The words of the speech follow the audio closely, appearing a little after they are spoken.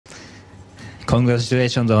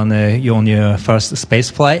congratulations on your first space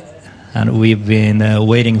flight. And we've been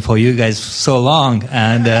waiting for you guys so long.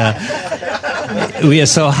 And we are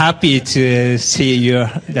so happy to see your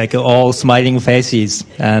all smiling faces.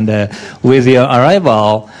 And with your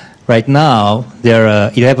arrival, right now, there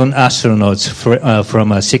are 11 astronauts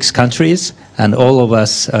from 6 countries, and all of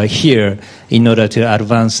us are here in order to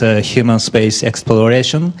advance human space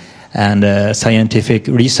exploration and scientific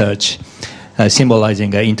research,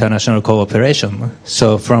 symbolizing international cooperation.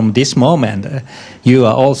 So from this moment, you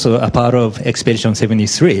are also a part of Expedition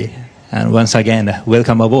 73. And once again,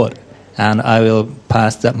 welcome aboard. And I will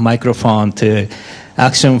pass the microphone to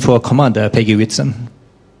Axiom for Commander Peggy Whitson.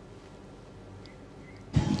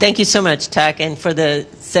 Thank you so much, Tak, and for the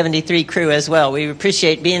 73 crew as well. We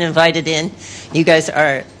appreciate being invited in. You guys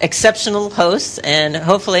are exceptional hosts, and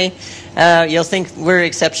hopefully you'll think we're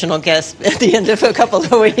exceptional guests at the end of a couple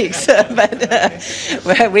of weeks. But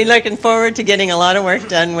we're looking forward to getting a lot of work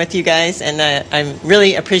done with you guys, and I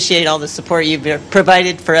really appreciate all the support you've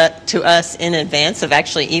provided to us in advance of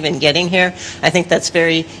actually even getting here. I think that's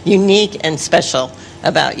very unique and special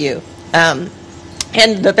about you.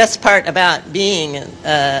 And the best part about being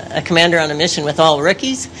a commander on a mission with all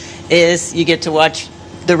rookies is you get to watch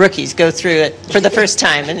the rookies go through it for the first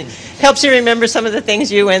time. And it helps you remember some of the things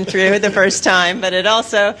you went through the first time. But it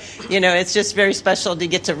also, it's just very special to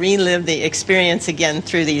get to relive the experience again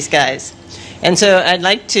through these guys. And so I'd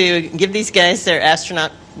like to give these guys their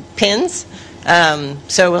astronaut pins.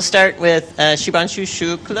 So we'll start with Shubhanshu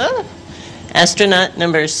Shukla, astronaut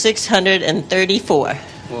number 634.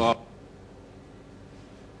 Wow.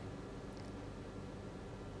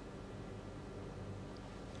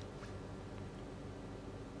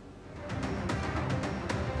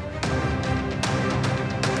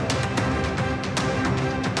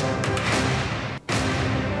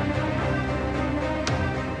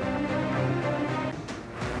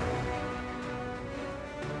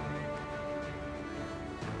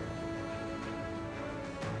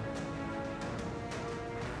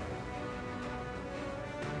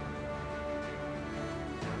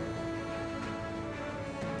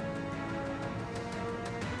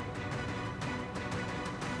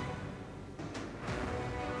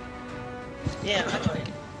 Yeah, I'll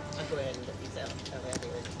go ahead and get these out.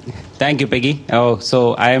 Thank you, Peggy. Oh,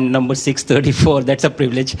 so I am number 634. That's a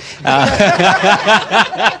privilege.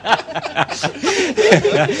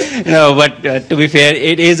 No, but to be fair,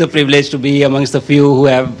 it is a privilege to be amongst the few who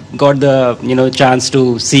have got the chance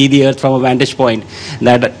to see the Earth from a vantage point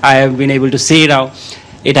that I have been able to see now.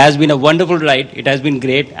 It has been a wonderful ride. It has been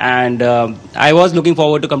great, and I was looking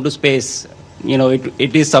forward to come to space.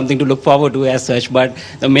 It is something to look forward to as such, but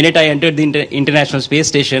the minute I entered the International Space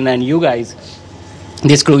Station and you guys,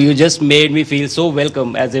 this crew, you just made me feel so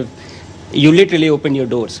welcome, as if you literally opened your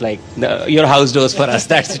doors, like your house doors for us.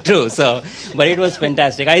 That's true. So, but it was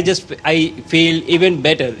fantastic. I feel even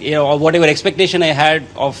better. Whatever expectation I had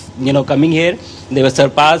of coming here, they were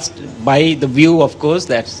surpassed by the view, of course.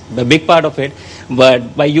 That's the big part of it,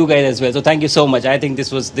 but by you guys as well. So thank you so much. I think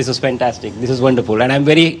this was fantastic. This is wonderful, and I'm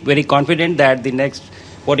very, very confident that the next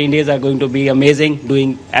 14 days are going to be amazing.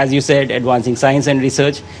 Doing, as you said, advancing science and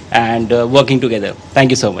research and working together.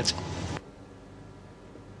 Thank you so much.